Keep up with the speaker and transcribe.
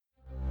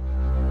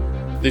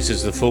This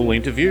is the full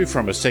interview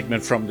from a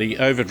segment from the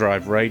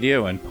Overdrive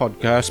radio and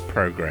podcast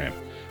program.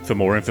 For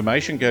more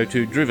information, go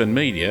to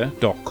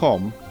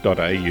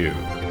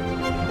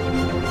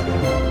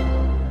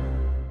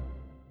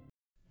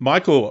drivenmedia.com.au.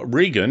 Michael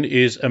Regan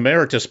is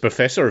Emeritus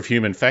Professor of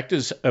Human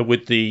Factors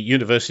with the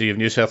University of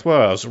New South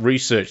Wales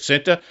Research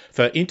Centre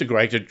for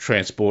Integrated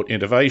Transport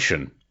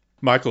Innovation.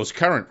 Michael's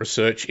current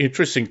research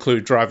interests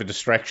include driver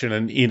distraction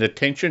and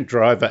inattention,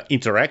 driver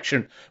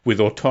interaction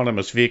with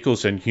autonomous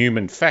vehicles and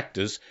human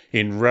factors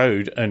in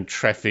road and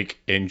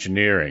traffic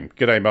engineering.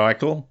 G'day,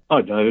 Michael.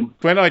 Hi, David.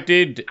 When I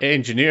did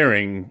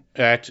engineering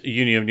at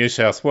Uni of New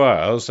South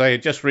Wales, they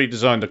had just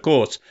redesigned the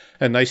course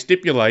and they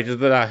stipulated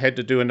that I had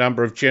to do a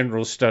number of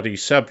general study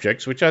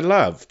subjects, which I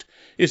loved.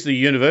 Is the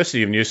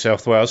University of New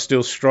South Wales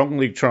still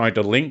strongly trying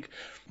to link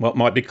what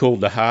might be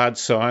called the hard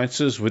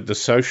sciences with the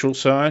social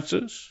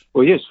sciences?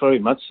 Well, yes, very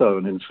much so.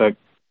 And in fact,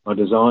 I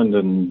designed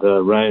and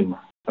ran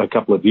a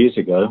couple of years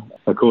ago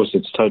a course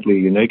that's totally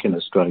unique in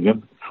Australia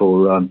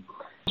for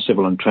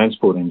civil and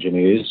transport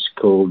engineers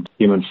called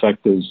Human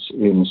Factors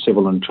in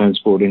Civil and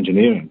Transport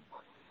Engineering.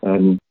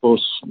 And the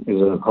course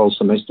is a whole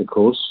semester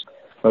course,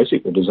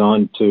 basically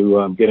designed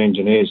to get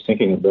engineers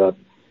thinking about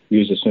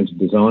user-centered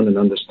design and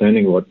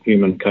understanding what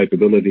human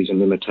capabilities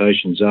and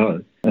limitations are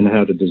and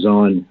how to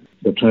design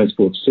the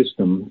transport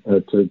system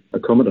to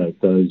accommodate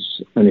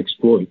those and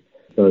exploit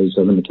those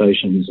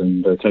limitations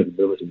and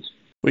capabilities.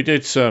 We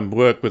did some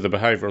work with a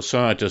behavioural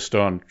scientist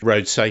on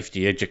road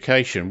safety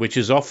education, which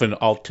is often,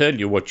 I'll tell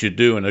you what you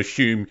do and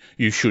assume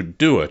you should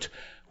do it.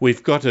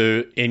 We've got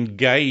to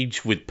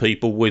engage with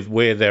people with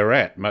where they're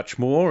at much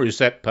more. Is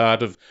that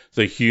part of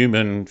the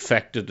human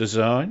factor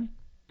design?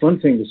 One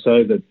thing to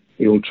say that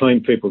you'll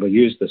train people to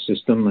use the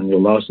system and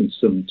you'll license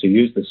them to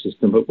use the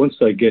system, but once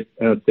they get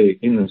out there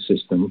in the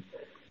system,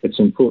 it's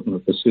important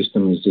that the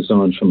system is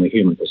designed from a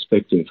human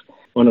perspective.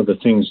 One of the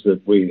things that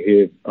we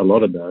hear a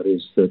lot about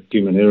is that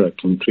human error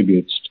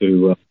contributes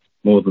to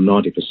more than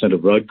 90%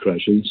 of road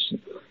crashes,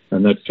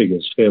 and that figure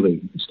is fairly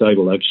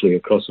stable actually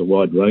across a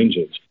wide range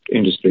of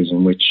industries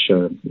in which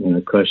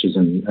crashes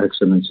and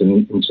accidents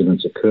and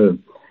incidents occur.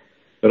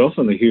 But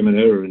often the human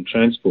error in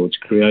transport is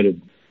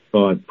created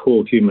by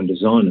poor human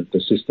design of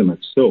the system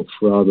itself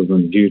rather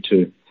than due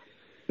to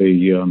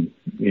the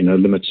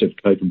limits of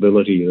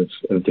capability of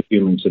the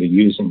humans that are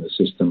using the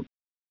system.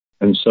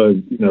 And so,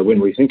 when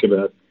we think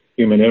about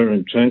human error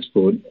in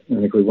transport,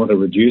 and if we want to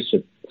reduce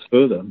it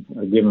further,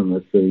 given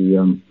that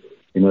the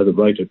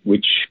rate at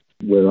which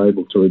we're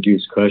able to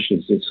reduce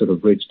crashes, it's sort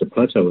of reached a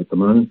plateau at the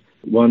moment.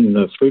 One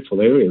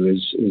fruitful area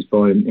is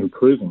by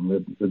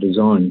improving the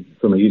design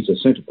from a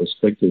user-centered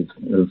perspective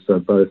of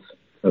both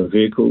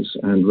vehicles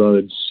and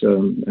roads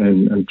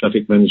and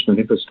traffic management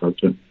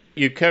infrastructure.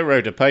 You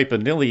co-wrote a paper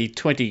nearly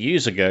 20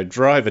 years ago,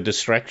 Driver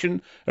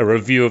Distraction, a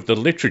review of the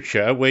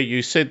literature, where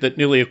you said that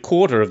nearly a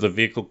quarter of the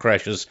vehicle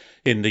crashes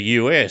in the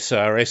US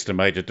are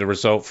estimated to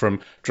result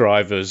from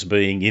drivers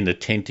being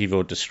inattentive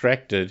or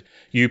distracted.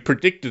 You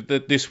predicted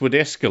that this would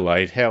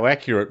escalate. How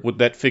accurate would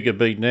that figure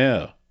be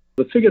now?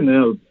 The figure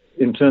now,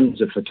 in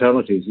terms of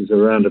fatalities, is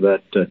around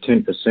about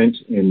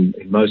 10% in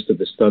most of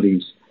the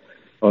studies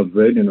I've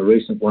read. In a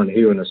recent one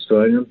here in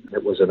Australia,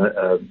 it was an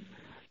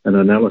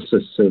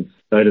analysis of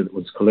data that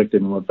was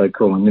collected in what they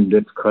call an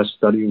in-depth crash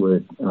study,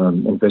 where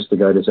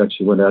investigators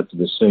actually went out to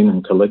the scene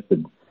and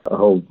collected a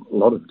whole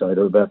lot of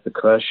data about the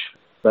crash.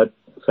 That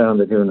found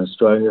that here in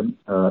Australia,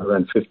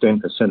 around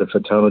 15% of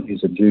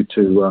fatalities are due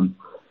to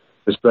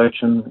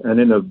distraction. And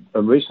in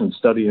a recent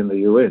study in the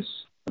US,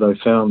 they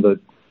found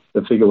that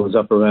the figure was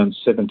up around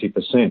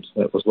 70%.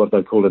 That was what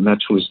they called a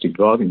naturalistic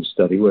driving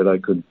study, where they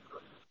could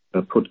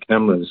put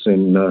cameras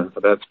in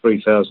about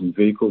 3,000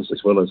 vehicles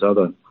as well as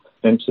other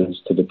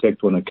sensors to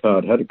detect when a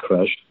car had a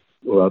crash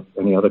or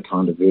any other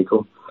kind of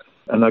vehicle.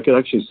 And they could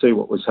actually see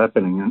what was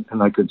happening and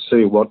they could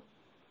see what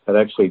had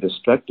actually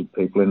distracted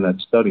people in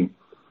that study.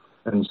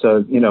 And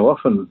so,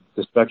 often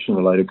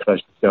distraction-related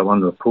crashes go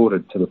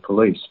unreported to the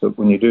police, but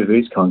when you do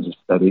these kinds of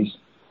studies,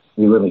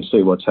 you really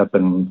see what's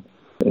happening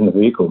in the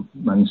vehicle.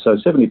 And so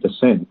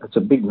 70%, that's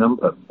a big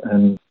number.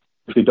 And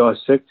if you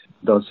dissect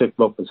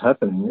what was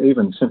happening,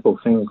 even simple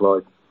things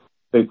like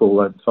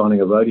people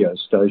finding a radio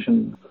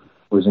station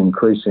was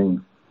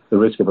increasing the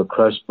risk of a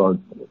crash by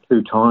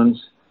 2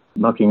 times.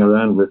 Mucking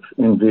around with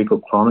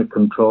in-vehicle climate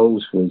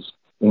controls was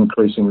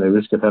increasing the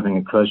risk of having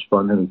a crash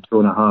by nearly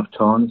 2.5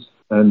 times.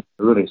 And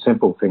really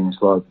simple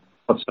things like,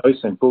 not so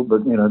simple,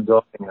 but,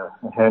 driving a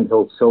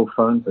handheld cell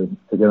phone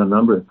to get a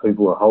number of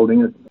people are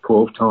holding it,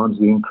 12 times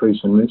the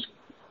increase in risk.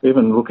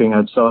 Even looking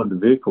outside the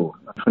vehicle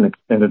for an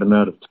extended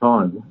amount of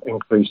time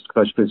increased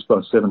crash risk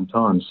by 7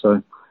 times.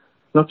 So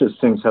not just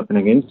things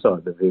happening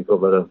inside the vehicle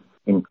that are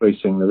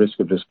increasing the risk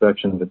of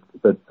distraction,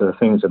 but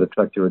things that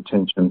attract your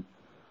attention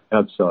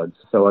outside.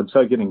 So I'd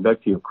say, getting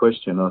back to your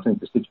question, I think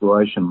the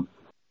situation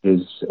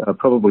is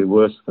probably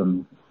worse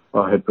than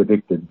I had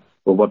predicted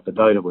or what the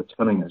data were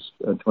telling us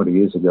 20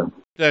 years ago.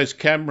 Those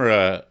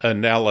camera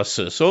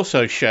analysis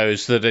also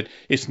shows that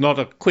it's not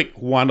a quick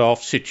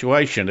one-off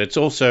situation. It's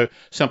also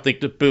something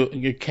that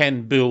you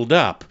can build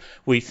up.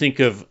 We think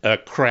of a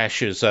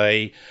crash as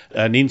an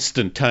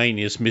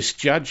instantaneous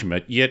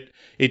misjudgment, yet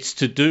it's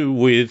to do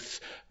with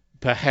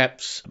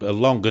perhaps a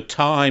longer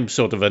time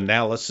sort of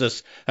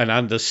analysis and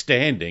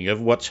understanding of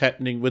what's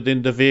happening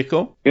within the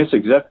vehicle? Yes,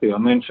 exactly. I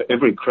mean, for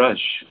every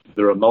crash,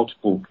 there are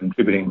multiple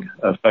contributing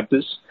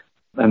factors,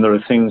 and there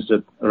are things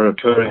that are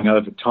occurring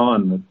over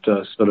time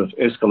that sort of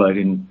escalate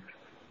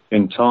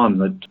in time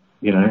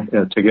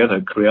that,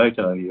 together create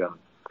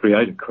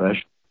a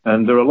crash.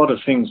 And there are a lot of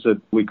things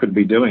that we could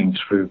be doing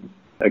through,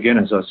 again,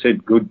 as I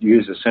said, good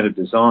user-centered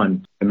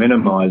design to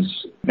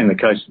minimise, in the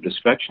case of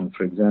distraction,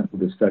 for example,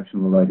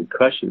 distraction-related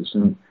crashes.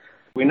 And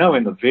we know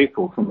in the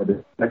vehicle from a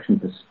distraction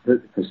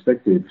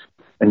perspective,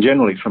 and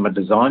generally from a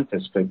design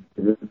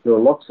perspective, there are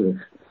lots of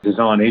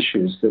design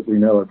issues that we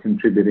know are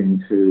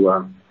contributing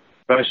to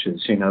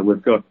crashes.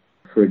 We've got,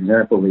 for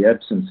example, the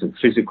absence of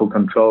physical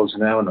controls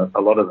now in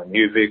a lot of the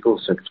new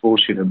vehicles that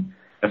force you to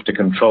have to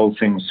control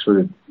things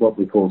through what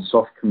we call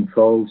soft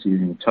controls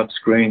using touch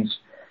screens,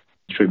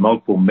 through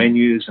multiple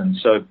menus. And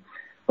so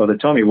by the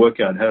time you work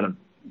out how to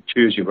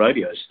choose your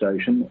radio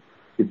station,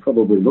 you've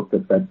probably looked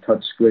at that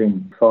touch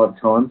screen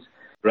 5 times,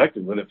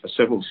 interacted with it for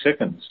several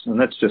seconds. And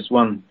that's just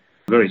one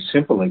very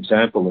simple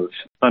example of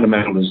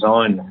fundamental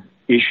design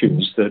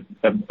issues that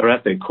are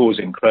out there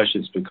causing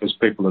crashes because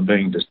people are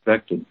being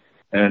distracted.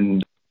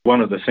 And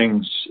one of the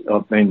things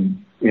I've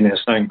been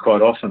saying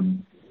quite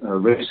often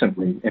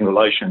recently in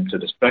relation to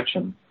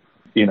distraction,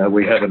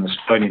 we have an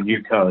Australian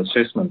New Car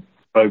Assessment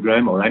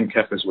program, or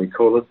ANCAP as we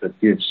call it, that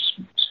gives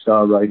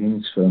star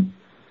ratings for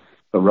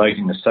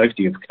rating the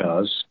safety of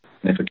cars.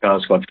 And if a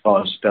car's got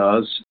 5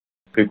 stars,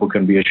 people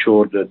can be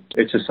assured that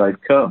it's a safe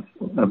car.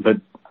 But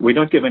we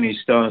don't give any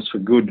stars for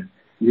good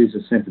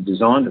user-centered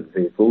design of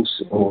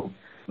vehicles, or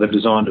the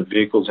design of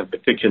vehicles in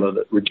particular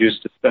that reduce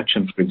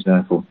distraction, for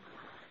example.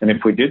 And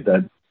if we did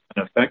that,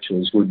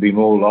 manufacturers would be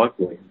more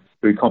likely,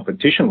 through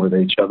competition with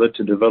each other,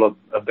 to develop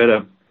a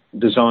better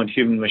designed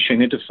human-machine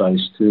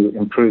interface to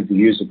improve the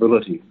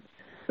usability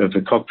of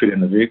the cockpit in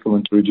the vehicle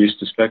and to reduce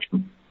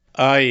distraction.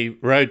 I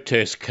road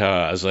test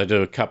cars. I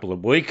do a couple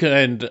of weeks,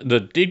 and the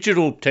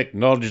digital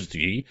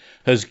technology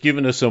has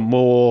given us a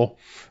more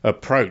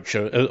approach,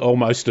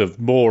 almost of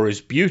more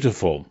is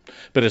beautiful,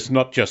 but it's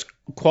not just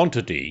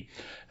quantity.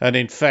 And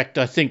in fact,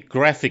 I think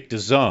graphic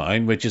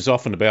design, which is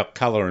often about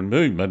colour and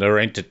movement, are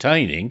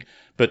entertaining,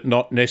 but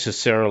not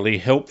necessarily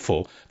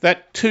helpful.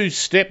 That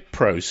 2-step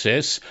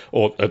process,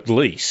 or at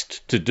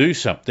least to do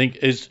something,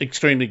 is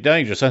extremely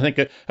dangerous. I think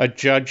a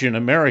judge in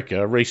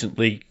America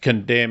recently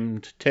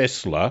condemned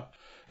Tesla,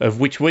 of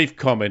which we've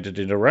commented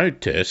in a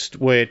road test,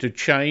 where to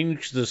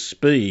change the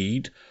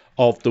speed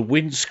of the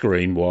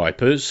windscreen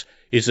wipers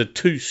is a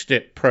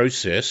 2-step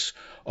process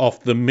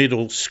off the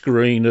middle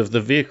screen of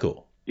the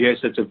vehicle. Yes,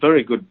 it's a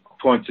very good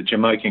point that you're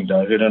making,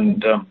 David,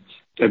 and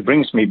it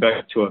brings me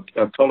back to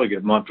a colleague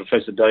of mine,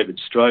 Professor David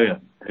Strayer,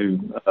 who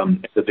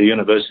is at the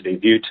University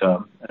of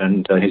Utah,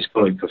 and his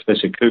colleague,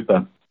 Professor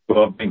Cooper,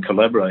 who I've been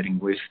collaborating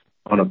with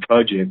on a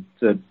project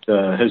that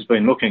has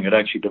been looking at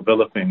actually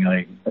developing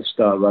a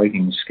star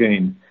rating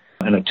scheme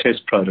and a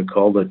test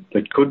protocol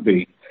that could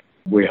be,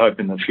 we hope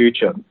in the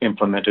future,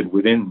 implemented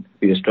within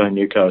the Australian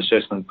New Car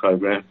Assessment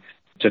Program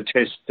to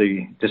test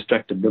the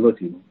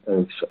distractibility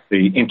of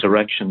the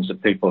interactions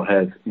that people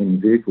have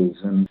in vehicles.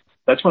 And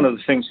that's one of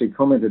the things he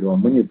commented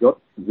on. When you've got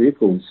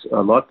vehicles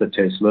like the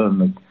Tesla,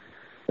 and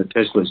the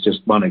Tesla is just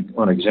one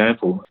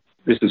example,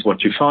 this is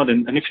what you find.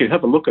 And if you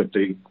have a look at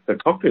the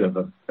cockpit of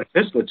a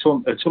Tesla,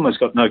 it's almost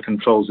got no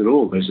controls at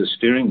all. There's a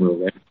steering wheel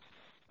there.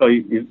 So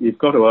you've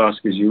got to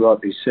ask, as you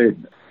rightly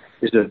said,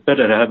 is it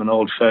better to have an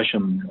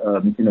old-fashioned,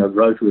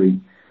 rotary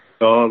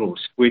dial or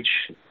switch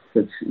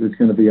that's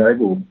going to be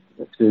able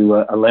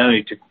to allow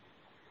you to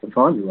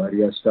find your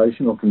radio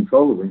station or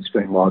control the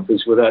windscreen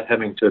wipers without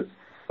having to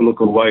look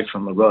away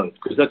from the road?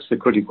 Because that's the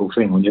critical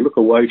thing. When you look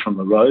away from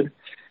the road,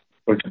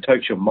 or if it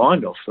takes your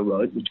mind off the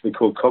road, which we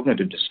call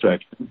cognitive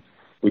distraction,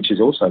 which is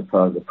also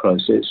part of the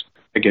process,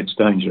 it gets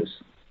dangerous.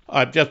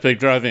 I've just been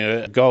driving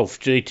a Golf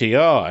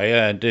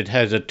GTI, and it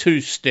has a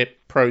 2-step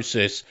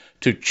process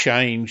to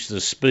change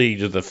the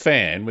speed of the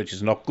fan, which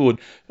is not good,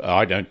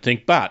 I don't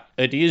think, but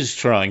it is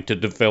trying to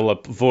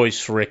develop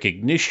voice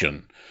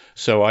recognition.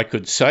 So I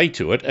could say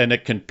to it, and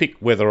it can pick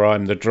whether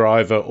I'm the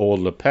driver or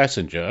the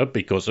passenger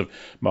because of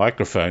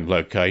microphone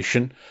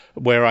location,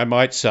 where I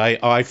might say,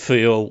 I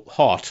feel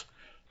hot,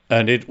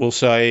 and it will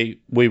say,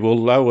 we will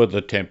lower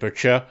the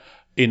temperature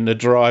in the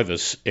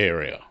driver's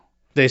area.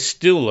 There's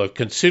still a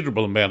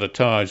considerable amount of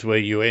times where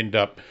you end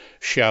up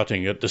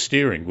shouting at the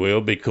steering wheel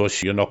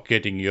because you're not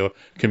getting your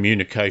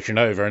communication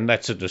over, and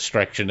that's a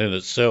distraction in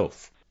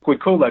itself. We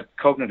call that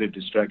cognitive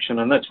distraction,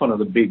 and that's one of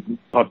the big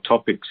hot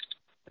topics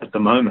at the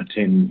moment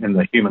in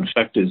the human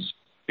factors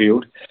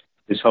field,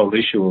 this whole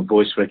issue of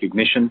voice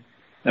recognition.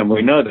 And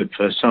we know that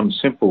for some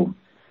simple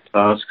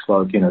tasks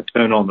like,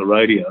 turn on the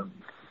radio,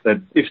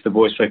 that if the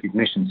voice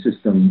recognition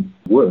system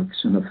works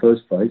in the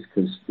first place,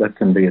 because that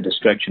can be a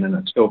distraction in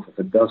itself if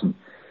it doesn't,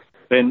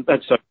 then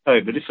that's okay.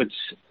 But if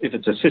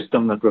it's a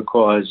system that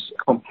requires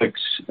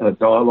complex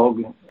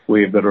dialogue,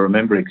 we've got to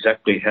remember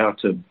exactly how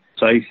to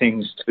say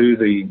things to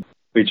the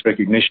speech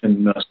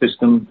recognition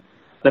system,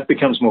 that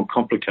becomes more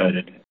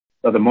complicated.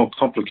 So the more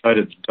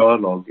complicated the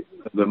dialogue,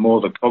 the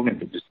more the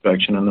cognitive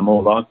distraction, and the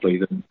more likely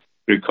that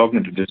through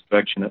cognitive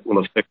distraction it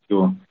will affect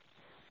your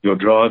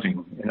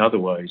driving in other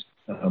ways.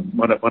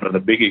 One of the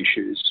big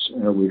issues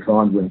we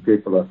find when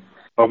people are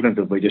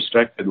cognitively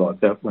distracted like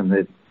that, when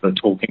they're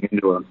talking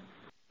into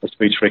a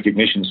speech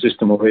recognition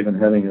system, or even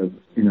having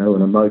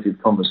an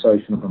emotive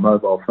conversation on a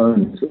mobile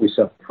phone, is that we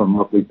suffer from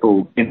what we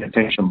call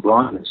inattention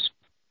blindness.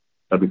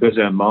 Because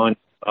our mind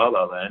is la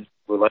la land,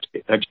 we'll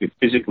actually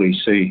physically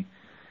see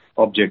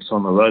objects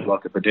on the road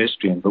like a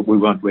pedestrian, but we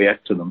won't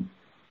react to them.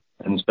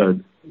 And so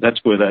that's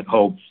where that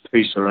whole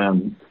piece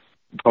around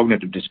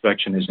cognitive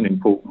distraction is an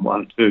important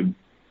one too.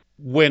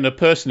 When a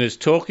person is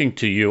talking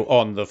to you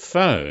on the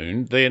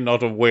phone, they're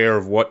not aware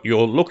of what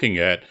you're looking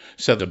at.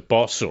 So the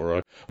boss or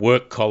a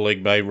work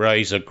colleague may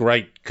raise a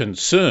great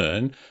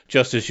concern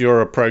just as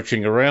you're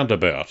approaching a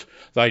roundabout.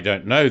 They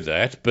don't know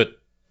that, but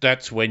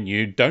that's when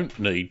you don't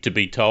need to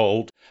be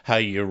told,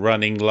 hey, you're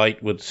running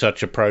late with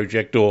such a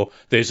project, or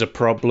there's a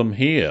problem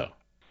here.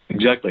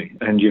 Exactly.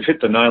 And you've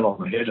hit the nail on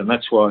the head, and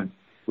that's why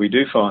we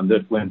do find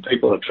that when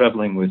people are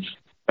travelling with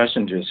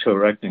passengers who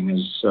are acting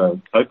as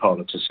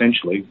co-pilots,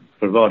 essentially,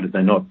 provided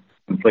they're not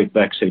complete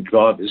backseat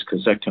drivers,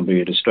 because that can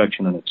be a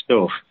distraction in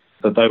itself,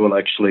 that they will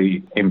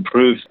actually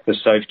improve the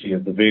safety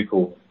of the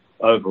vehicle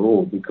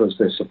overall because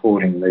they're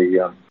supporting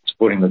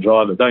the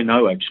driver. They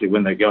know actually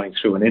when they're going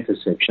through an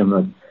intersection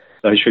that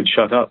they should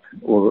shut up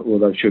or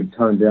they should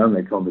tone down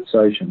their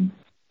conversation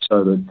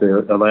so that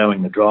they're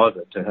allowing the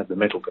driver to have the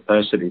mental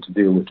capacity to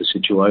deal with the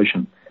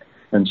situation.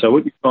 And so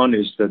what you find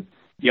is that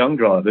young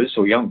drivers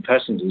or young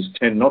passengers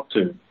tend not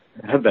to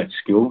have that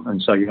skill,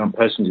 and so young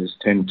passengers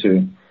tend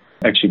to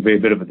actually be a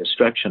bit of a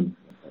distraction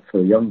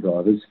for young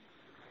drivers.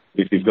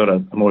 If you've got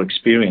a more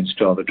experienced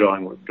driver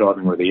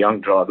driving with a young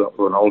driver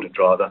or an older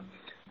driver,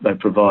 they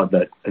provide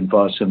that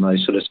advice and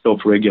they sort of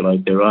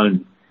self-regulate their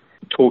own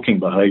talking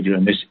behaviour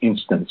in this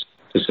instance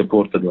to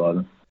support the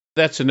driver.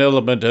 That's an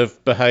element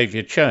of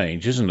behaviour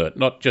change, isn't it?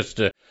 Not just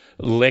to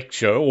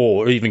lecture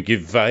or even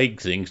give vague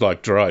things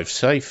like drive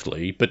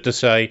safely, but to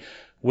say,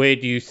 where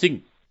do you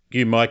think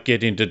you might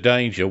get into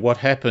danger? What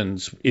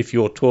happens if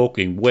you're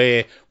talking?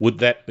 Where would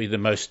that be the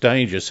most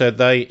danger? So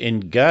they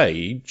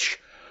engage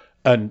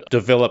and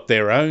develop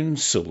their own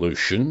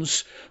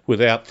solutions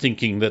without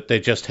thinking that they're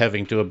just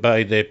having to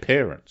obey their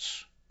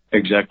parents.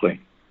 Exactly.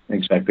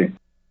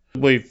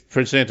 We've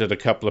presented a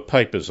couple of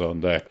papers on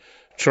that,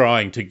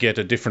 trying to get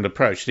a different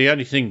approach. The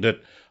only thing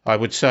that I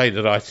would say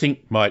that I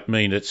think might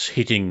mean it's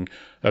hitting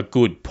a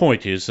good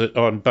point is that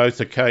on both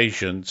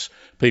occasions,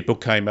 people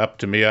came up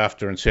to me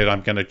after and said,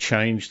 I'm going to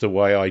change the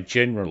way I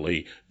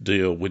generally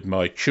deal with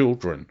my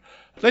children.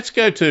 Let's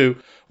go to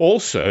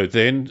also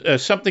then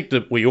something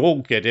that we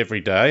all get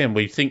every day and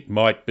we think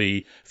might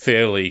be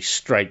fairly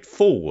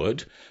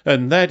straightforward,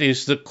 and that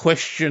is the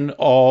question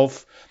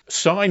of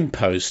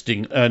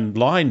signposting and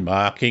line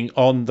marking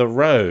on the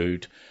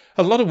road.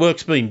 A lot of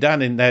work's been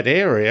done in that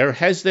area.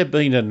 Has there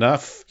been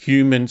enough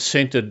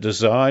human-centred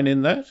design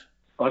in that?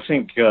 I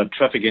think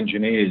traffic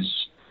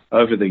engineers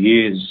over the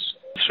years,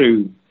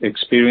 through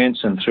experience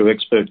and through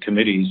expert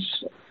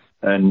committees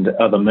and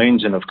other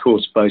means, and of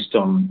course based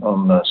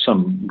on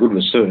some good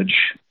research,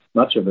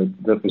 much of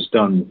it that was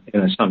done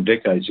some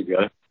decades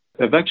ago,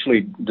 have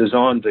actually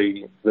designed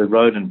the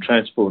road and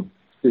transport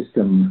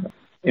system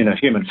in a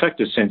human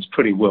factor sense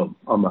pretty well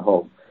on the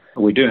whole.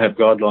 We do have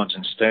guidelines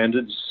and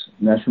standards,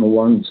 national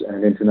ones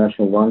and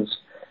international ones,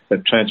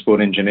 that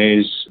transport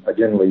engineers are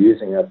generally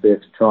using out there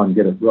to try and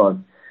get it right.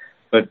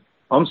 But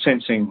I'm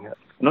sensing,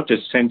 not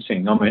just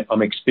sensing,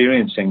 I'm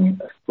experiencing,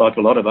 like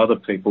a lot of other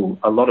people,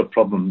 a lot of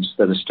problems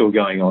that are still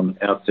going on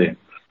out there.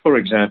 For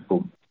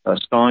example,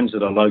 signs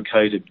that are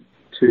located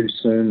too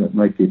soon that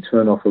make you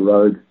turn off a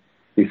road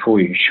before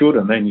you should,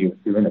 and then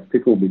you're in a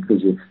pickle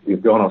because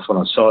you've gone off on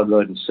a side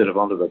road instead of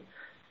onto the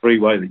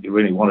freeway that you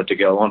really wanted to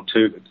go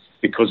onto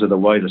because of the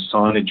way the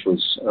signage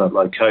was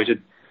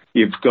located.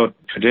 You've got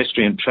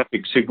pedestrian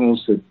traffic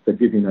signals that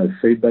give you no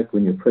feedback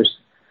when you press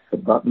the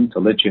button to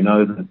let you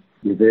know that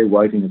you're there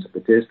waiting as a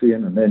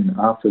pedestrian, and then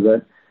after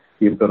that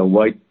you've got to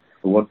wait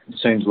for what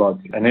seems like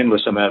an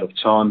endless amount of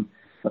time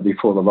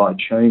before the light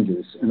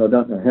changes. And I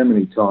don't know how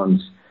many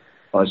times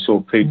I saw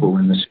people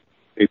in the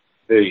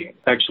city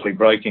actually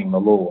breaking the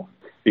law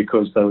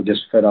because they were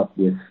just fed up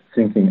with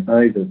thinking,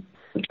 that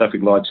the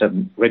traffic lights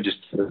hadn't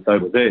registered that they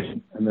were there,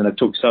 and then it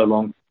took so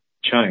long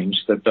to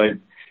change that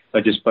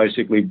they just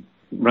basically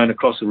ran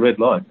across a red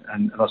light.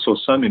 And I saw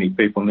so many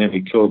people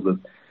nearly killed that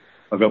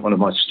I got one of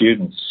my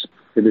students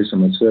to do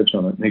some research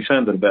on it, and he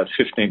found that about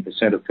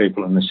 15% of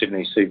people in the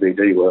Sydney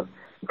CBD were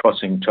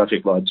crossing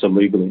traffic lights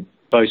illegally,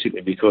 basically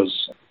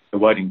because the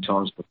waiting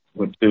times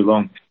were too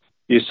long.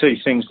 You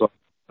see things like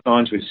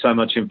signs with so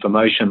much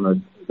information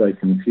that they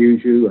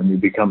confuse you and you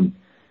become,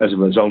 as a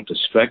result,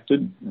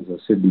 distracted. As I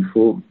said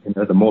before,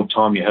 the more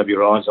time you have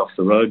your eyes off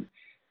the road,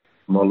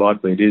 the more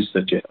likely it is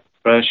that you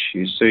crash.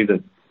 You see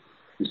that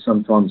there's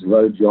sometimes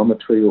road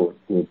geometry or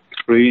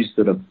trees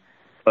that are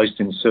placed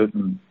in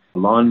certain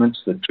alignments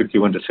that trick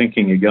you into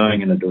thinking you're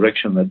going in a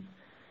direction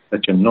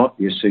that you're not.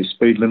 You see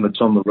speed limits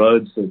on the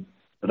roads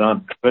that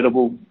aren't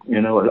credible.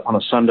 On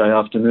a Sunday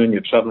afternoon,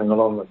 you're travelling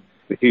along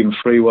the Hume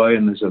Freeway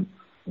and there's a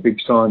big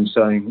sign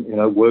saying,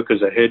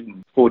 workers ahead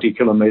and 40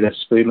 kilometre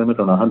speed limit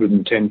on a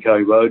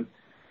 110k road,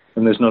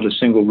 and there's not a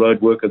single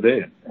road worker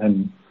there.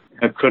 And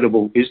how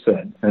credible is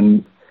that?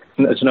 And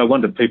it's no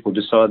wonder people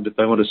decide that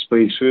they want to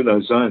speed through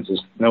those zones.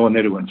 There's no one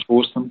there to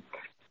enforce them,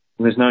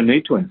 and there's no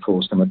need to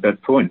enforce them at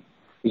that point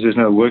because there's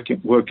no work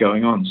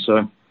going on. So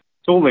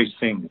it's all these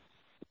things.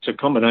 It's a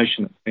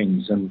combination of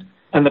things. And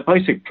the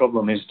basic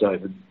problem is,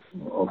 David,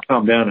 I'll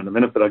calm down in a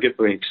minute, but I get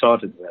very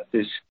excited about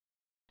this.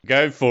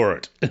 Go for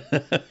it.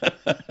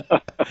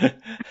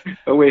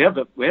 We have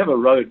a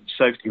road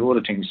safety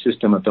auditing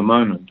system at the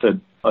moment that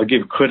I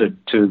give credit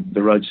to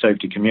the road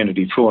safety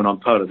community for, and I'm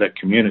part of that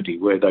community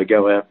where they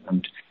go out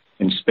and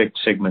inspect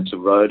segments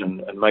of road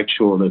and make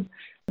sure that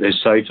they're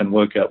safe and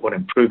work out what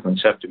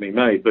improvements have to be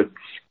made. But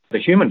the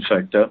human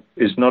factor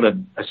is not a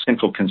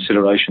central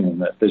consideration in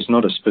that. There's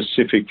not a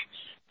specific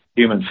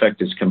human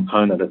factors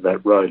component of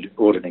that road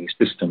auditing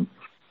system.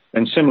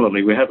 And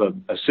similarly, we have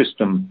a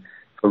system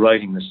for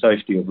rating the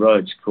safety of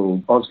roads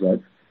called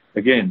OSRAD.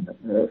 Again,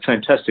 a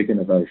fantastic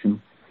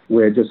innovation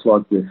where, just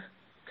like with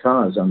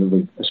cars under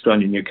the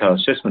Australian New Car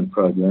Assessment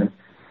Program,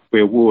 we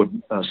award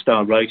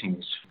star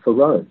ratings for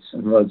roads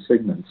and road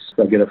segments.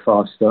 They get a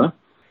 5-star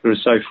for a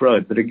safe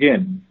road. But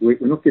again, we're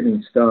not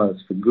giving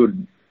stars for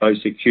good,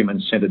 basic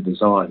human-centred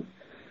design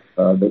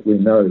that we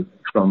know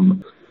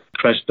from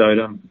crash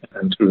data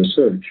and through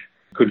research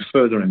could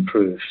further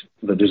improve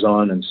the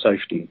design and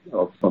safety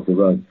of the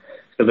road.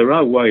 So there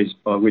are ways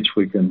by which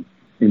we can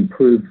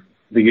improve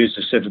the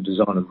user-centred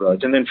design of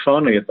roads. And then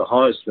finally, at the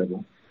highest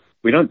level,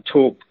 we don't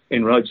talk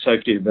in road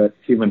safety about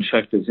human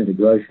factors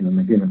integration and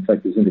the human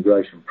factors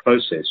integration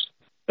process.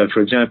 So,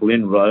 for example,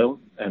 in rail,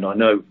 and I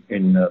know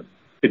in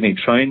Sydney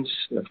Trains,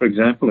 for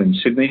example, in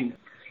Sydney,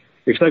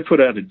 if they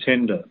put out a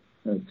tender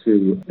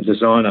to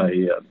design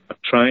a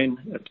train,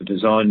 to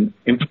design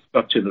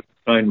infrastructure that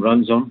the train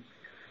runs on,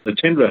 the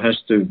tenderer has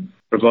to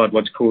provide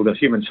what's called a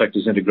human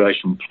factors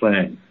integration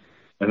plan.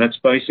 And that's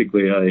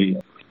basically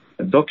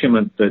a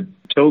document that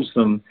tells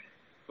them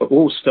for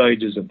all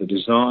stages of the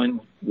design,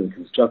 the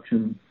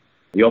construction,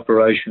 the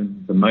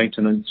operation, the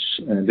maintenance,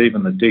 and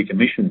even the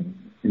decommissioning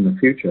in the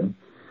future,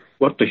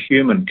 what the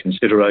human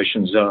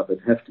considerations are that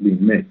have to be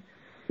met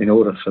in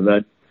order for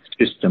that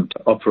system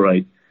to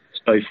operate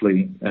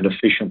safely and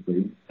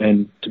efficiently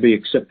and to be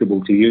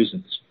acceptable to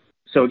users.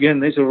 So again,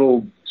 these are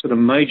all sort of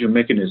major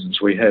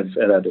mechanisms we have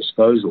at our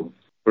disposal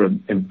for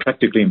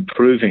practically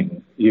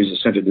improving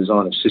user-centred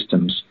design of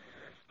systems,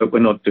 but we're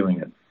not doing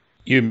it.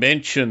 You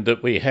mentioned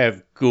that we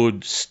have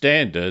good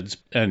standards,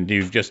 and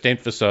you've just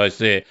emphasised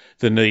there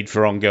the need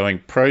for ongoing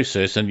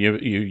process, and you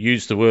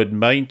use the word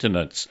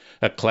maintenance.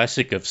 A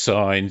classic of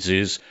signs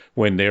is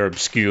when they're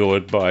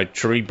obscured by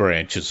tree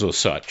branches or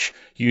such.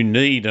 You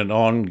need an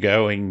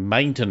ongoing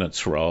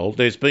maintenance role.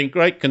 There's been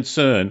great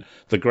concern.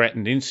 The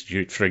Grattan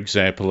Institute, for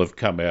example, have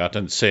come out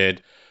and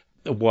said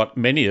what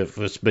many of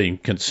us have been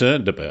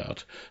concerned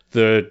about,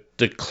 the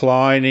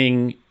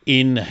declining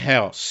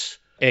in-house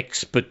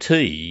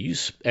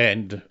expertise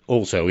and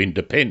also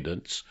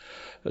independence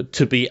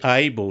to be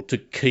able to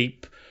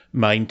keep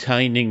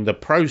maintaining the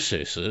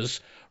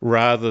processes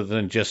rather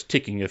than just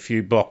ticking a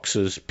few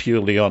boxes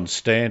purely on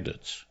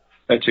standards.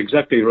 That's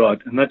exactly right.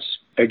 And that's,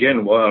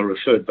 again, why I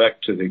referred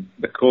back to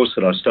the course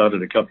that I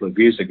started a couple of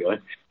years ago.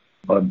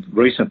 I'm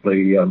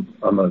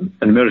an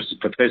Emeritus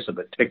professor,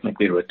 but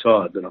technically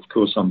retired. And of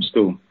course, I'm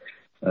still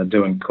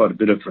doing quite a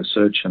bit of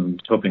research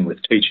and helping with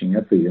teaching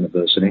at the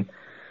university.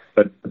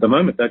 But at the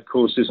moment, that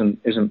course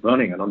isn't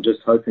running, and I'm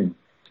just hoping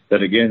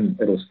that, again,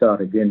 it'll start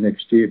again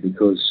next year,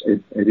 because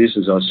it is,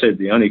 as I said,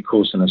 the only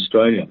course in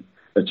Australia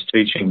that's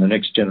teaching the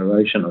next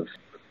generation of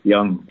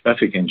young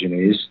traffic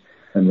engineers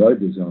and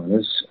road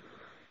designers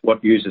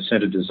what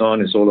user-centred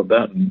design is all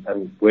about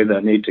and where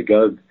they need to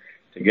go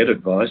to get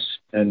advice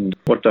and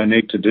what they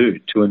need to do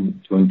to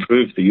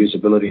improve the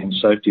usability and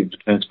safety of the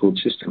transport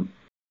system.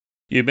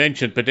 You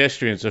mentioned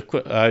pedestrians.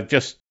 I've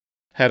just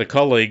had a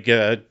colleague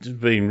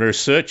been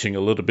researching a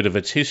little bit of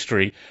its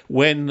history.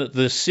 When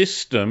the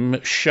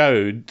system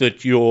showed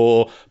that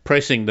your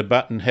pressing the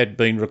button had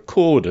been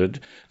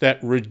recorded,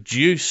 that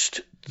reduced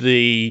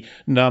the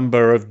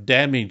number of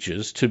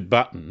damages to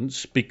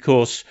buttons,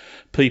 because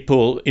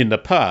people in the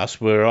past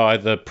were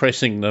either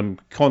pressing them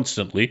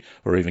constantly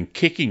or even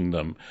kicking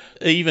them,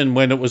 even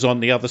when it was on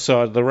the other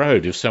side of the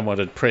road. If someone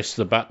had pressed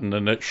the button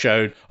and it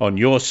showed on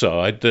your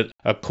side that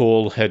a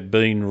call had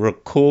been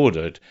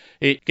recorded,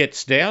 it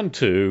gets down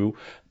to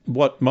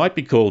what might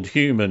be called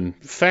human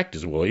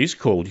factors. Well, it is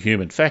called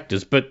human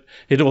factors, but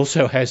it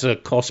also has a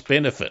cost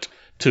benefit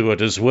to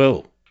it as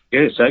well.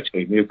 Yes,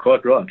 actually, you're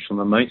quite right from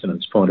a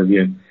maintenance point of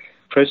view.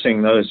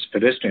 Pressing those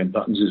pedestrian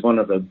buttons is one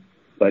of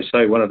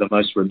the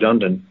most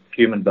redundant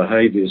human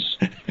behaviours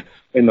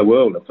in the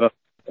world. Apart,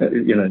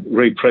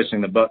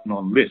 repressing the button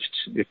on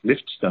lifts, if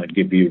lifts don't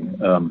give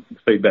you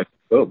feedback,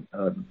 well,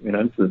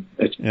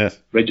 it's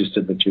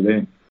registered that you're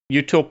there.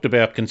 You talked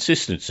about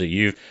consistency.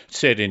 You've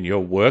said in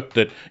your work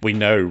that we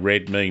know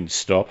red means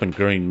stop and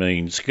green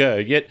means go,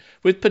 yet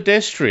with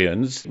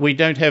pedestrians we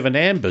don't have an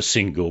amber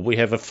signal, we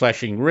have a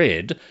flashing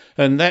red,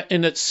 and that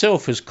in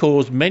itself has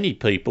caused many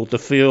people to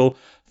feel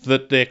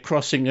that they're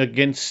crossing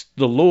against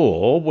the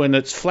law when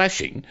it's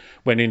flashing,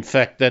 when in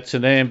fact that's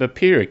an amber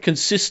period.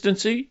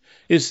 Consistency,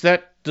 is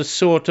that the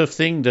sort of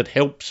thing that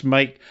helps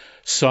make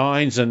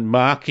signs and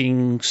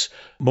markings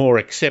more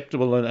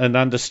acceptable and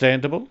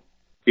understandable?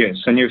 Yes,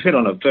 and you've hit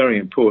on a very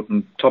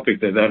important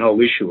topic there, that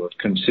whole issue of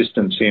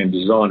consistency and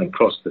design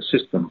across the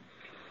system.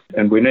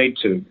 And we need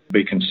to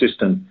be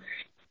consistent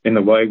in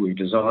the way we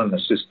design the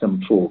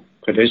system for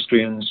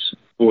pedestrians,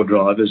 for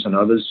drivers and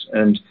others.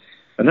 And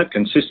that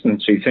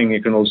consistency thing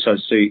you can also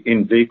see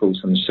in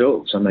vehicles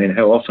themselves. I mean,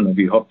 how often have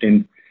you hopped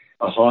in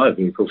a hire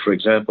vehicle, for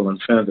example,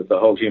 and found that the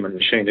whole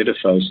human-machine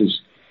interface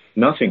is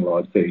nothing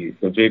like the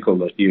vehicle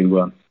that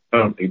you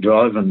currently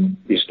drive, and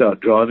you start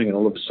driving and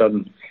all of a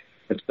sudden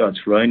it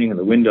starts raining and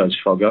the windows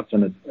fog up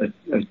and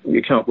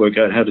you can't work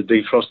out how to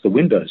defrost the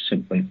windows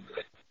simply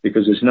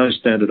because there's no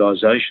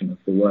standardisation of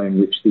the way in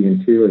which the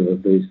interior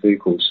of these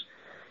vehicles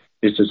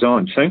is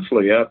designed.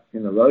 Thankfully, out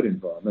in the road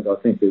environment,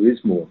 I think there is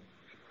more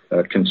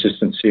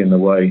consistency in the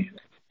way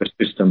the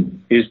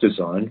system is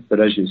designed.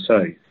 But as you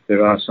say,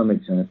 there are some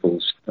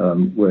examples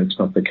where it's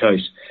not the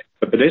case.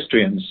 For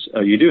pedestrians,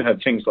 you do have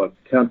things like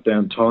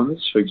countdown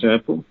timers, for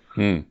example.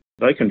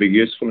 They can be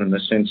useful in the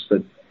sense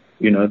that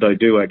they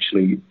do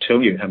actually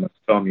tell you how much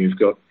time you've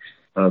got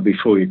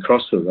before you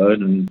cross the road.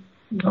 And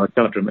I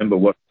can't remember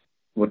what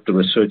the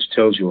research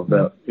tells you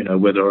about,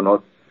 whether or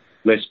not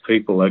less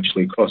people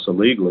actually cross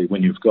illegally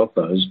when you've got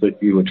those.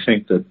 But you would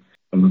think that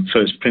from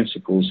first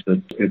principles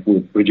that it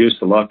would reduce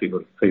the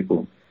likelihood of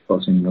people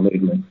crossing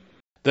illegally.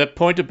 That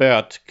point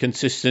about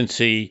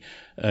consistency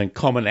and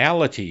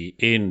commonality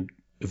in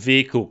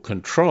vehicle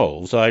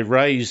controls, I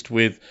raised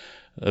with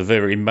a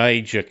very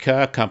major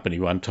car company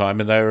one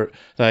time, and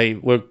they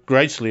were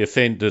greatly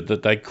offended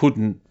that they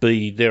couldn't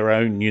be their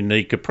own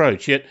unique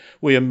approach. Yet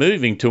we are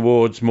moving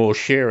towards more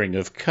sharing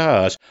of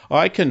cars.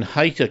 I can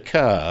hate a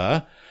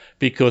car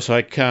because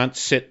I can't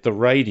set the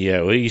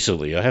radio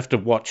easily. I have to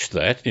watch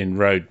that in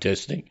road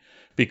testing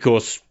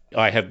because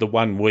I have the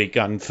 1 week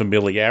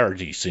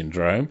unfamiliarity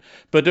syndrome.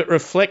 But it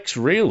reflects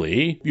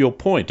really your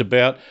point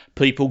about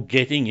people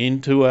getting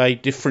into a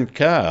different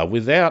car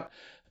without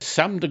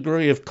some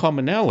degree of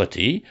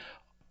commonality.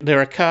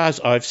 There are cars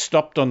I've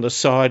stopped on the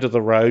side of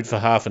the road for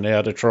half an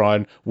hour to try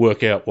and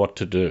work out what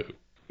to do.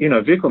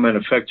 Vehicle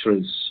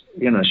manufacturers,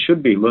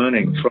 should be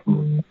learning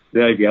from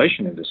the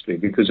aviation industry,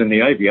 because in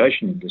the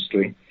aviation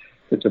industry,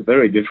 it's a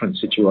very different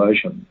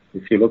situation.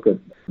 If you look at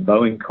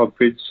Boeing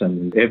cockpits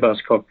and Airbus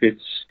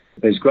cockpits,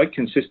 there's great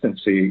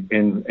consistency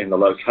in the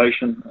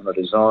location and the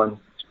design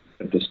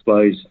of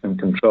displays and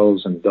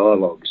controls and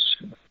dialogues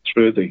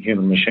through the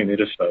human-machine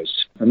interface.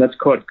 And that's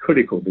quite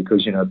critical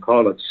because,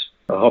 pilots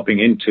are hopping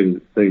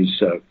into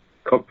these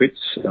cockpits.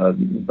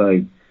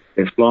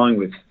 They're flying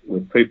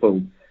with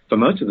people, for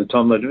most of the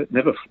time, they've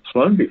never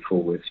flown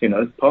before with.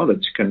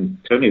 Pilots can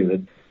tell you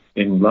that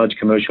in large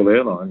commercial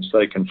airlines,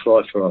 they can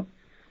fly for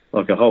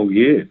a whole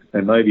year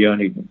and maybe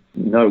only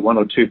know one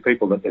or two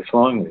people that they're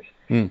flying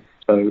with.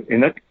 So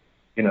in that,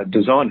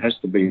 design has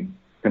to be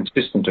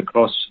consistent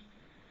across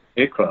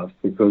aircraft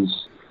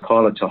because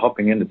pilots are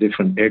hopping into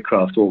different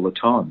aircraft all the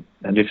time.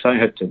 And if they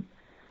had to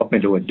hop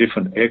into a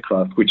different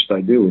aircraft, which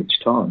they do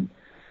each time,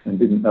 and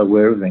didn't know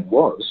where everything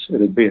was, it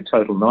would be a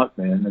total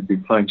nightmare and there'd be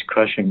planes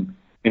crashing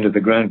into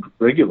the ground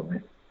regularly.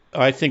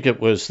 I think it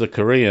was the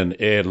Korean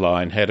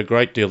airline had a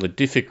great deal of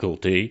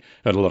difficulty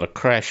and a lot of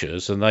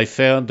crashes, and they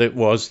found it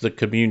was the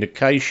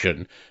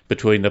communication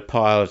between the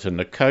pilot and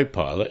the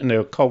co-pilot, and there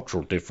were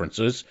cultural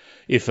differences.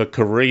 If a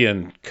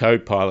Korean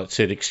co-pilot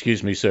said,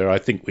 "Excuse me, sir, I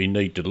think we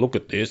need to look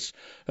at this,"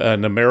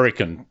 an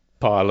American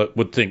pilot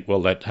would think,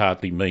 well, that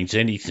hardly means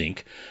anything,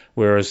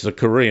 whereas the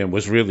Korean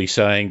was really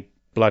saying,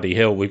 bloody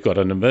hell, we've got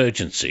an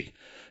emergency.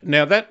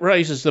 Now, that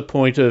raises the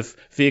point of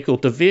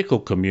vehicle-to-vehicle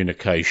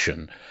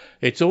communication.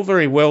 It's all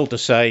very well to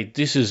say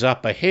this is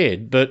up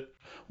ahead, but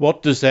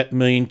what does that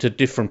mean to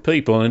different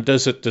people, and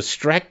does it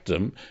distract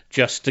them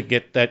just to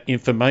get that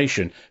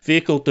information?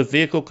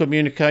 Vehicle-to-vehicle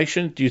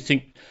communication, do you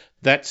think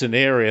that's an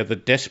area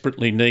that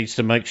desperately needs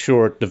to make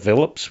sure it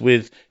develops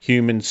with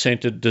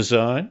human-centred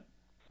design?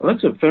 Well,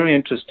 that's a very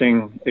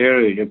interesting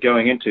area you're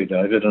going into,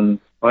 David, and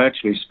I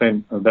actually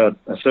spent about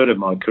a third of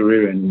my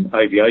career in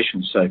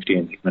aviation safety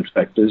and human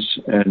factors,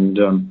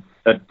 and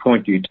that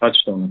point you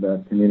touched on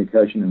about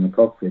communication in the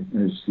cockpit,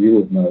 as you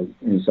would know,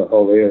 is a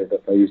whole area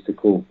that they used to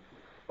call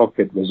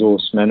cockpit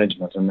resource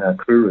management and now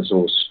crew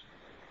resource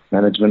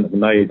management. It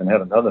may even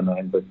have another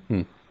name, but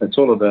it's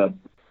all about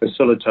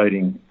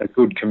facilitating a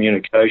good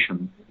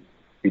communication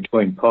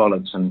between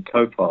pilots and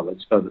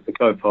co-pilots, so that the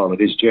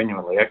co-pilot is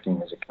genuinely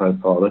acting as a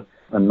co-pilot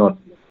and not,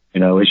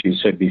 as you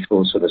said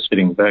before, sort of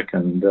sitting back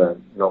and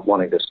not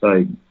wanting to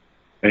say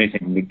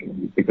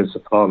anything because the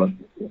pilot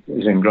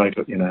is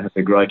has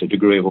a greater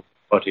degree of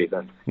authority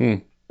than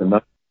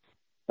that.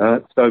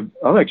 So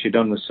I've actually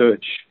done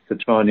research to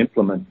try and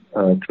implement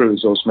crew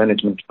resource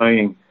management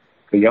training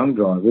for young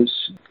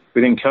drivers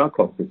within car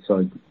cockpits.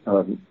 I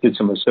did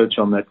some research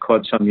on that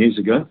quite some years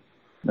ago,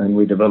 and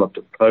we developed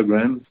a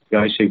program, the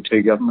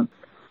ACT government,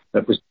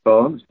 that was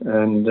trialled,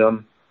 and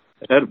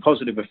it had a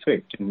positive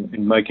effect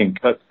in making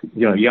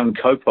young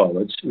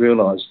co-pilots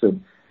realise that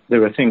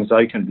there are things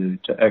they can do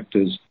to act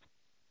as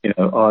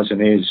eyes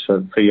and ears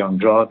for young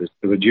drivers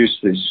to reduce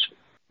this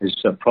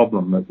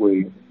problem that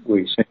we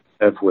seem to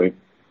have where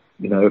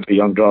for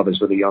young drivers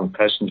with a young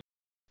passenger.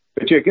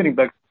 But getting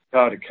back to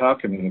car-to-car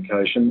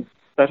communication,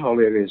 that whole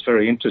area is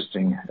very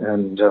interesting,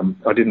 and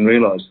I didn't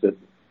realise that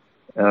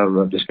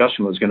our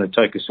discussion was going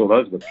to take us all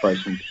over the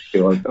place, and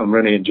I'm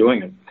really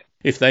enjoying it.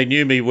 If they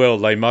knew me well,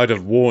 they might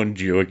have warned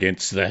you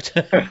against that.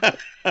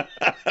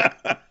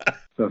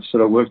 I've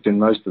sort of worked in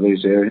most of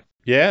these areas.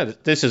 Yeah,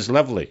 this is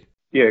lovely.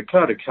 Yeah,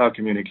 car-to-car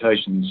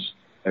communications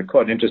are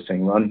quite an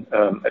interesting one.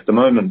 At the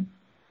moment,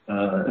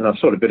 and I've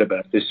thought a bit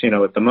about this,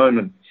 at the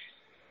moment,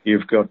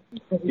 you've got,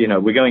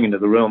 we're going into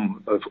the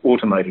realm of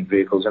automated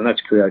vehicles, and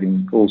that's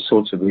creating all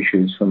sorts of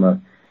issues from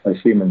a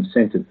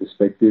human-centred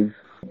perspective.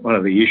 One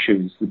of the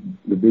issues,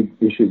 the big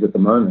issues at the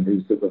moment,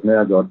 is that we've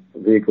now got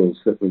vehicles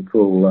that we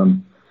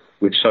call,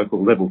 with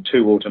so-called level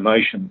 2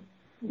 automation,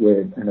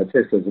 and a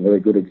Tesla is a very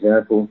good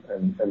example,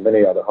 and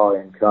many other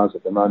high-end cars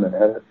at the moment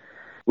have it,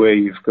 where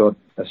you've got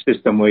a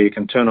system where you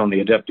can turn on the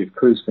adaptive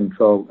cruise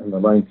control and the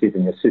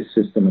lane-keeping assist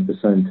system at the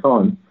same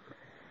time,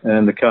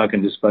 and the car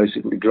can just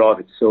basically drive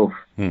itself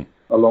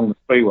along the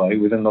freeway,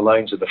 within the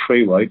lanes of the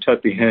freeway,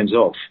 totally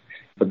hands-off.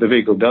 But the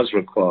vehicle does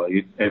require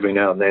you every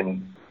now and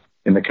then,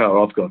 in the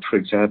car I've got, for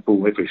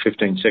example, every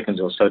 15 seconds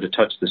or so to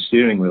touch the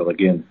steering wheel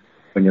again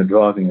when you're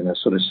driving in a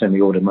sort of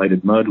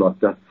semi-automated mode like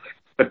that.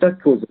 But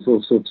that causes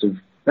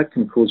that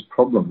can cause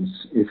problems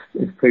if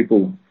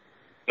people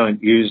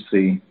don't use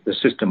the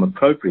system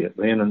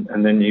appropriately,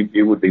 and then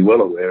you would be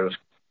well aware of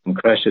some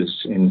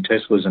crashes in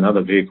Teslas and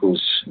other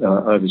vehicles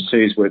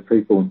overseas where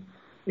people,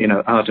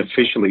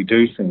 artificially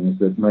do things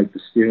that make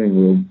the steering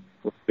wheel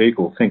or the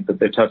vehicle think that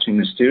they're touching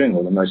the steering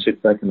wheel, and they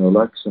sit back and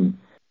relax and,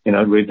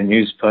 read the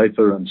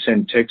newspaper and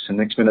send texts, and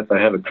next minute they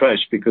have a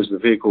crash because the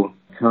vehicle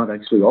can't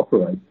actually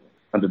operate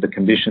under the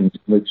conditions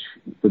in which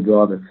the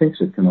driver thinks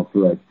it can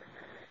operate.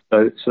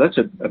 So that's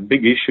a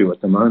big issue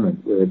at the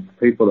moment, where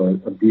people are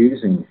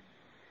abusing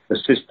the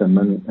system,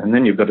 and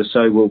then you've got to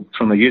say, well,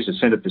 from a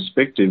user-centred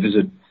perspective, is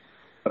it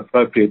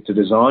appropriate to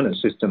design a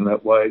system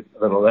that way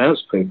that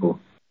allows people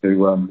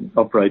to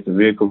operate the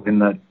vehicle in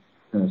that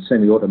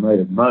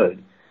semi-automated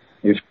mode?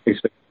 If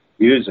they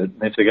use it,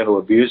 and if they're going to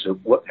abuse it,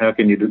 how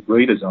can you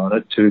redesign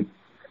it to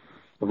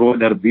avoid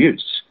that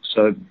abuse?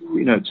 So,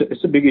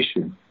 it's a big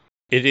issue.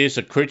 It is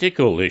a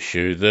critical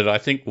issue that I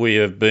think we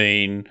have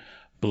been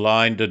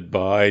blinded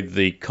by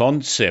the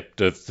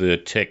concept of the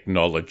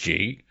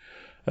technology,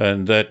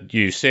 and that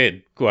you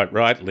said quite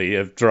rightly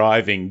of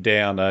driving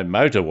down a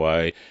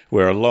motorway.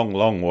 We're a long,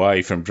 long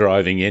way from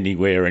driving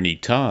anywhere,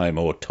 anytime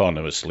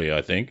autonomously,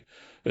 I think.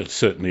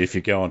 Certainly if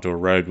you go onto a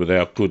road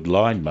without good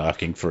line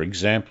marking, for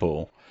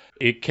example.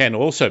 It can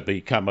also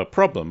become a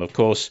problem. Of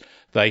course,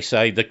 they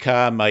say the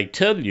car may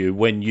tell you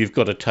when you've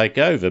got to take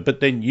over,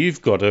 but then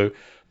you've got to,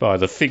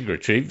 either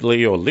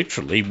figuratively or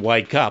literally,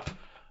 wake up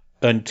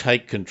and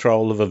take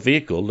control of a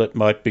vehicle that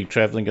might be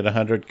travelling at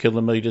 100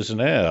 kilometres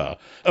an hour.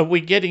 Are we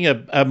getting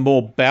a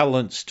more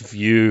balanced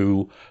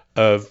view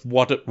of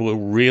what it will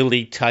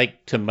really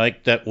take to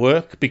make that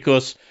work?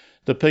 Because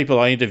the people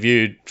I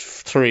interviewed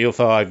 3 or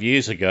 5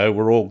 years ago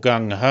were all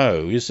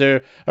gung-ho. Is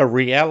there a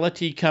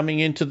reality coming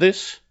into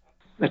this?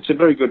 That's a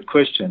very good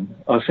question.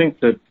 I think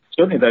that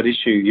certainly that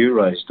issue you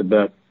raised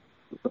about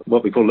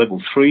what we call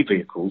level 3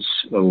 vehicles,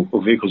 or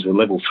vehicles with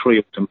level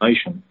 3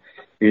 automation,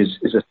 is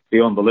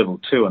beyond the level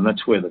 2, and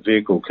that's where the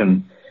vehicle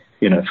can,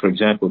 for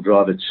example,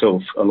 drive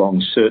itself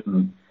along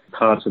certain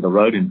parts of the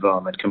road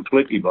environment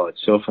completely by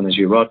itself. And as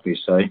you rightly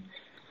say,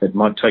 it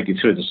might take you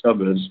through the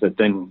suburbs, but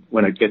then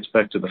when it gets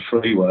back to the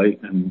freeway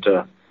and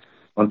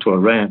onto a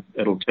ramp,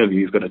 it'll tell you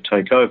you've got to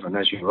take over. And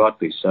as you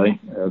rightly say,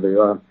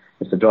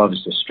 if the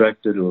driver's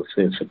distracted or if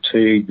they're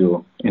fatigued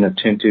or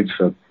inattentive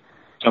for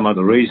some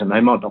other reason,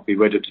 they might not be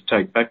ready to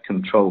take back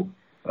control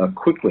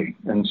quickly.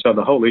 And so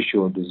the whole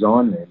issue of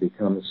design there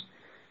becomes,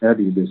 how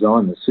do you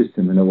design the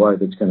system in a way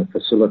that's going to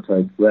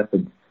facilitate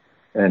rapid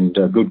and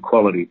good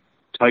quality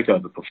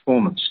takeover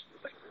performance?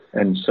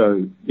 And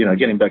so,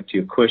 getting back to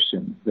your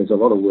question, there's a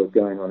lot of work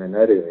going on in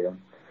that area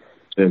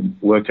to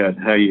work out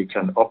how you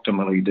can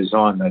optimally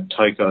design that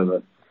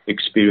takeover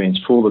experience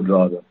for the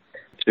driver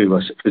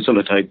to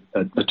facilitate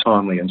a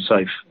timely and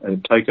safe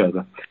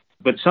takeover.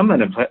 But some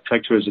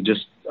manufacturers are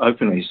just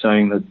openly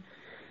saying that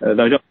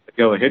they don't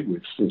go ahead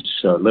with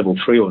this level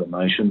 3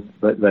 automation.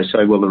 They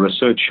say, well, the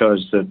research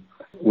shows that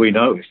we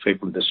know if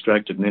people are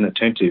distracted and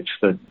inattentive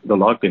that the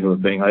likelihood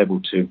of being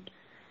able to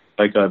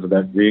take over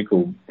that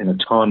vehicle in a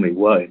timely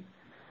way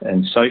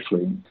and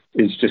safely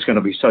is just going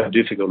to be so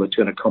difficult, it's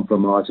going to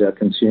compromise our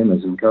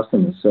consumers and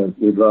customers. So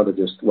we'd rather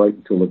just wait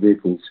until the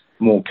vehicle's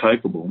more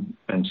capable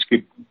and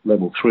skip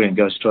level 3 and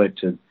go straight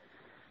to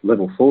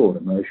level 4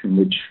 automation,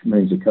 which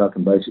means the car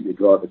can basically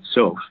drive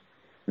itself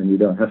and you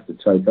don't have to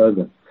take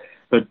over.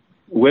 But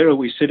where are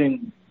we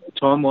sitting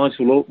time-wise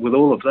with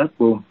all of that?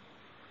 Well,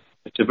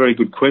 it's a very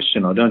good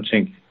question. I don't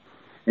think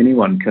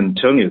anyone can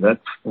tell you that.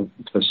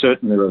 For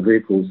certain, there are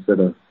vehicles that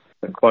are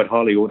quite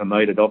highly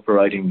automated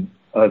operating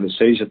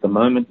overseas at the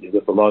moment. You've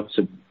got the likes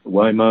of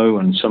Waymo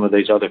and some of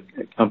these other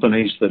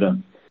companies that are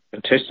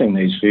testing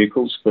these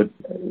vehicles, but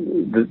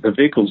the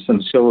vehicles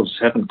themselves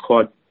haven't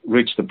quite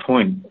reached the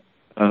point,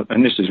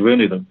 and this is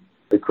really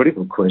the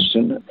critical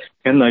question,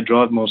 can they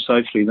drive more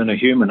safely than a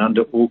human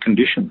under all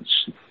conditions?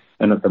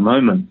 And at the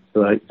moment,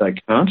 they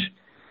can't,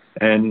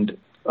 and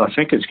I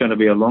think it's going to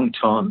be a long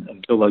time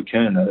until they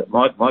can.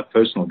 My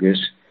personal guess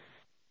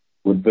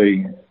would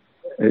be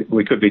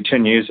we could be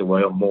 10 years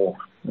away or more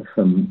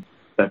from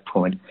that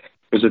point,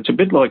 because it's a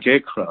bit like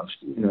aircraft.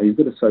 You know, you've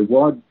got to say,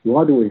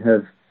 why do we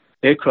have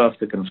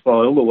aircraft that can fly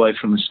all the way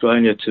from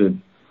Australia to,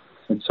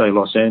 let's say,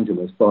 Los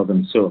Angeles by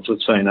themselves,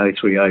 let's say an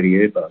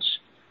A380 Airbus?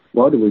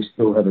 Why do we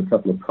still have a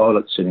couple of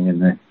pilots sitting in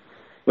there?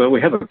 Well,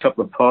 we have a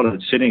couple of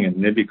pilots sitting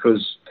in there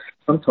because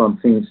sometimes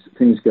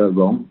things go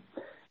wrong,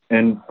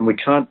 and we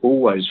can't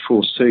always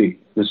foresee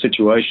the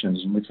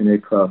situations in which an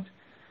aircraft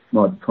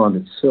might find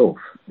itself,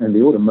 and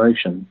the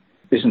automation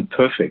isn't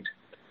perfect.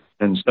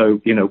 And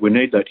so, you know, we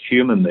need that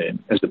human there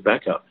as a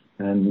backup.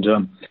 And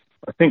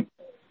I think,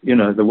 you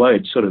know, the way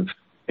it's sort of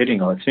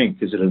heading, I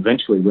think, is that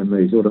eventually when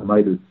these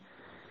automated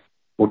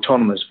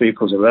autonomous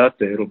vehicles are out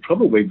there, it'll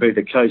probably be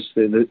the case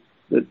that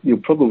you'll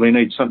probably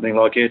need something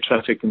like air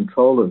traffic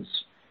controllers.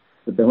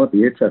 But they won't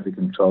be air traffic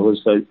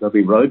controllers, they'll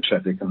be road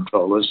traffic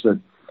controllers that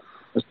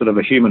are sort of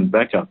a human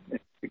backup,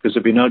 because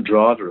there'll be no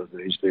driver of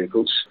these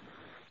vehicles.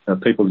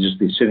 People will just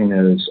be sitting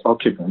there as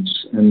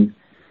occupants, and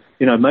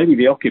you know, maybe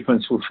the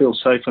occupants will feel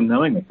safer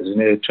knowing that there's an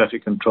air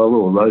traffic controller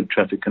or road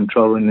traffic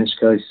controller in this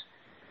case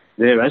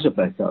there as a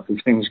backup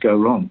if things go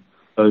wrong.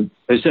 So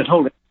there's that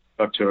whole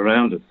infrastructure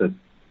around it that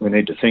we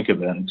need to think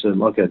about. It's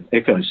like an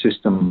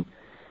ecosystem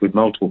with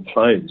multiple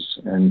players,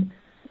 and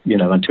you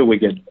know, until we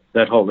get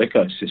that whole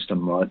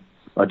ecosystem right,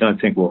 I don't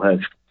think we'll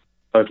have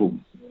total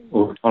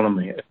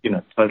autonomy, you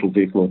know, total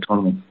vehicle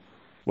autonomy.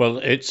 Well,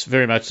 it's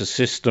very much a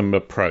system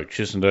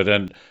approach, isn't it?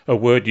 And a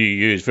word you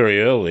used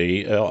very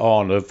early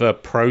on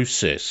of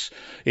process.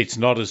 It's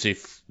not as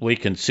if we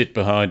can sit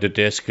behind a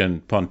desk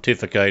and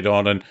pontificate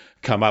on and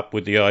come up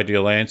with the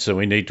ideal answer.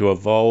 We need to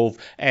evolve,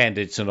 and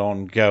it's an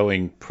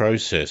ongoing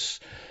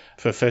process.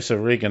 Professor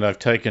Regan, I've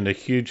taken a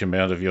huge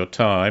amount of your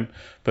time,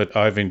 but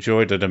I've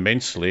enjoyed it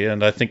immensely,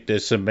 and I think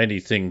there's so many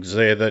things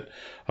there that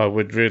I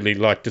would really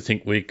like to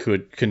think we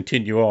could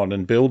continue on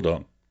and build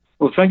on.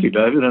 Well, thank you,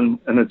 David, and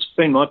it's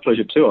been my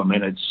pleasure too. I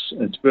mean,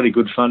 it's really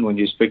good fun when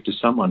you speak to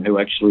someone who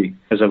actually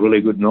has a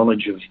really good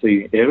knowledge of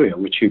the area,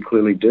 which you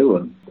clearly do,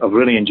 and I've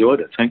really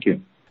enjoyed it. Thank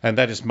you. And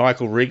that is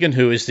Michael Regan,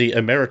 who is the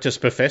Emeritus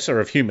Professor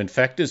of Human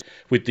Factors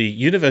with the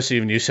University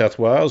of New South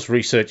Wales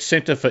Research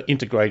Centre for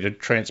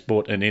Integrated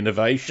Transport and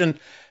Innovation,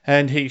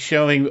 and he's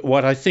showing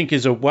what I think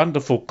is a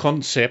wonderful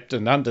concept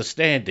and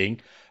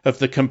understanding of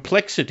the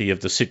complexity of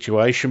the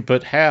situation,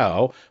 but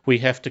how we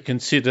have to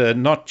consider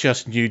not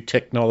just new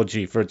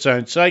technology for its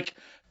own sake,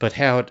 but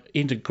how it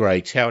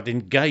integrates, how it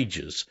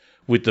engages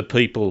with the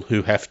people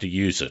who have to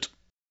use it.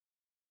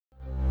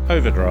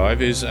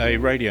 Overdrive is a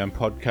radio and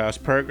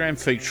podcast program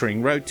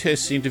featuring road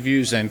tests,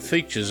 interviews and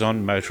features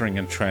on motoring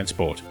and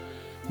transport.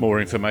 More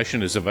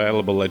information is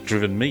available at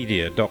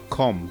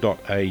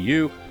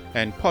drivenmedia.com.au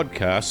and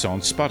podcasts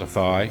on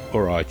Spotify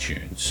or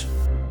iTunes.